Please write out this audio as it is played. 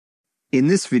In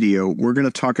this video, we're going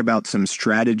to talk about some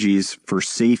strategies for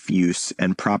safe use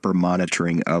and proper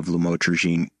monitoring of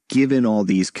lamotrigine, given all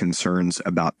these concerns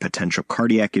about potential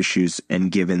cardiac issues and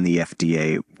given the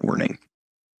FDA warning.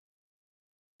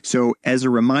 So, as a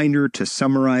reminder, to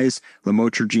summarize,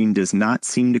 lamotrigine does not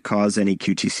seem to cause any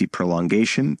QTc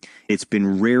prolongation. It's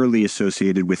been rarely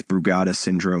associated with Brugada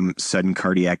syndrome, sudden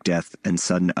cardiac death, and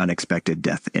sudden unexpected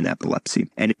death in epilepsy.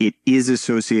 And it is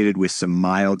associated with some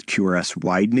mild QRS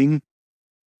widening.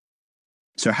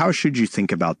 So how should you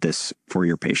think about this for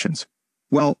your patients?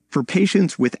 Well, for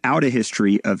patients without a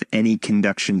history of any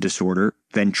conduction disorder,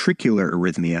 ventricular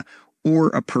arrhythmia, or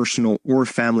a personal or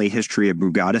family history of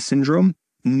Brugada syndrome,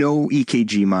 no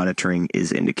EKG monitoring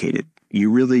is indicated. You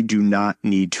really do not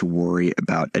need to worry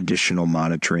about additional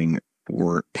monitoring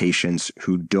for patients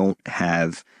who don't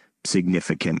have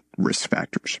significant risk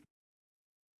factors.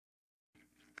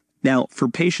 Now, for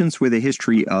patients with a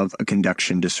history of a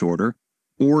conduction disorder,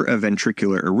 or a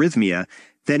ventricular arrhythmia,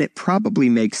 then it probably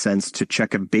makes sense to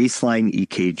check a baseline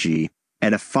EKG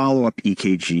and a follow-up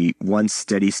EKG once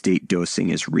steady-state dosing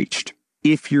is reached,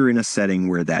 if you're in a setting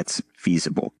where that's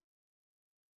feasible.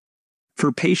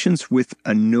 For patients with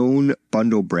a known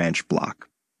bundle branch block,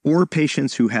 or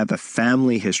patients who have a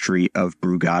family history of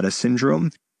Brugada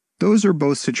syndrome, those are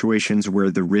both situations where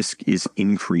the risk is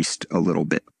increased a little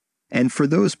bit. And for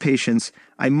those patients,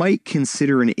 I might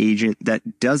consider an agent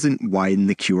that doesn't widen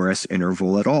the QRS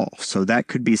interval at all. So that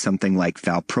could be something like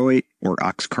valproate or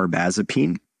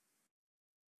oxcarbazepine.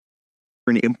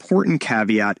 An important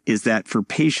caveat is that for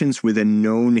patients with a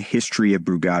known history of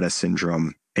Brugada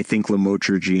syndrome, I think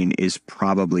lamotrigine is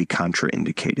probably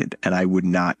contraindicated, and I would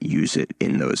not use it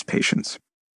in those patients.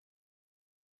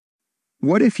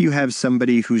 What if you have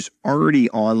somebody who's already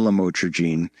on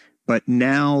lamotrigine, but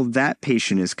now that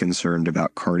patient is concerned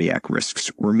about cardiac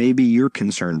risks, or maybe you're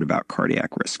concerned about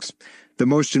cardiac risks? The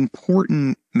most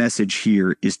important message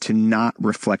here is to not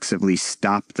reflexively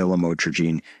stop the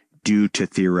lamotrigine due to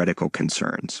theoretical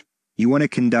concerns. You want to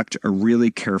conduct a really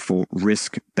careful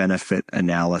risk-benefit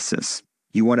analysis.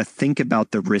 You want to think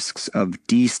about the risks of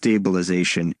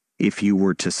destabilization if you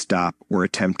were to stop or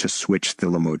attempt to switch the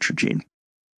lamotrigine.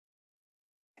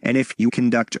 And if you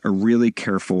conduct a really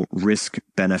careful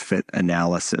risk-benefit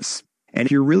analysis, and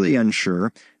if you're really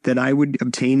unsure, then I would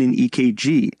obtain an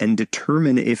EKG and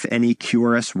determine if any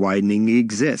QRS widening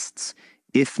exists.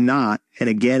 If not, and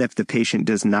again, if the patient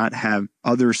does not have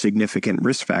other significant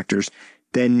risk factors,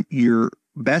 then your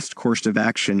best course of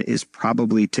action is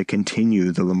probably to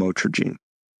continue the lamotrigine.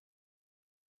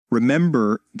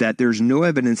 Remember that there's no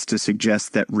evidence to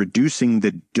suggest that reducing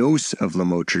the dose of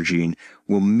lamotrigine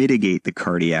will mitigate the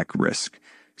cardiac risk.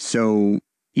 So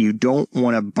you don't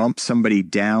want to bump somebody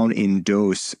down in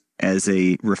dose as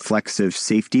a reflexive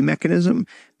safety mechanism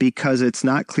because it's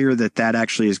not clear that that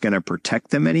actually is going to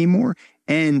protect them anymore,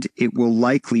 and it will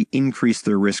likely increase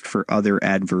their risk for other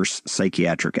adverse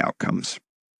psychiatric outcomes.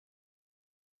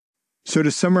 So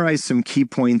to summarize some key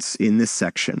points in this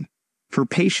section, for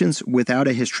patients without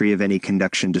a history of any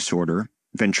conduction disorder,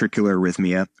 ventricular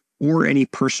arrhythmia, or any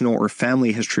personal or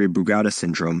family history of Brugada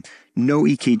syndrome, no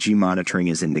EKG monitoring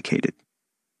is indicated.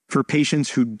 For patients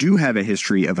who do have a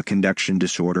history of a conduction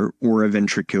disorder or a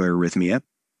ventricular arrhythmia,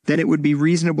 then it would be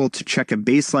reasonable to check a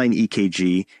baseline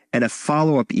EKG and a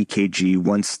follow-up EKG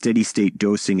once steady-state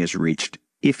dosing is reached,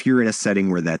 if you're in a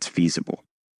setting where that's feasible.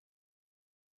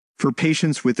 For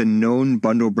patients with a known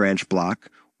bundle branch block,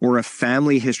 or a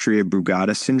family history of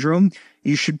Brugada syndrome,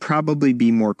 you should probably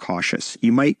be more cautious.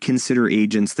 You might consider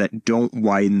agents that don't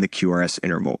widen the QRS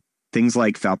interval, things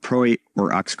like valproate or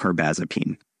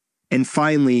oxcarbazepine. And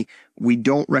finally, we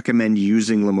don't recommend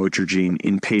using lamotrigine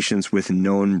in patients with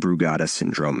known Brugada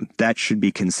syndrome. That should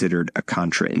be considered a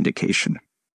contraindication.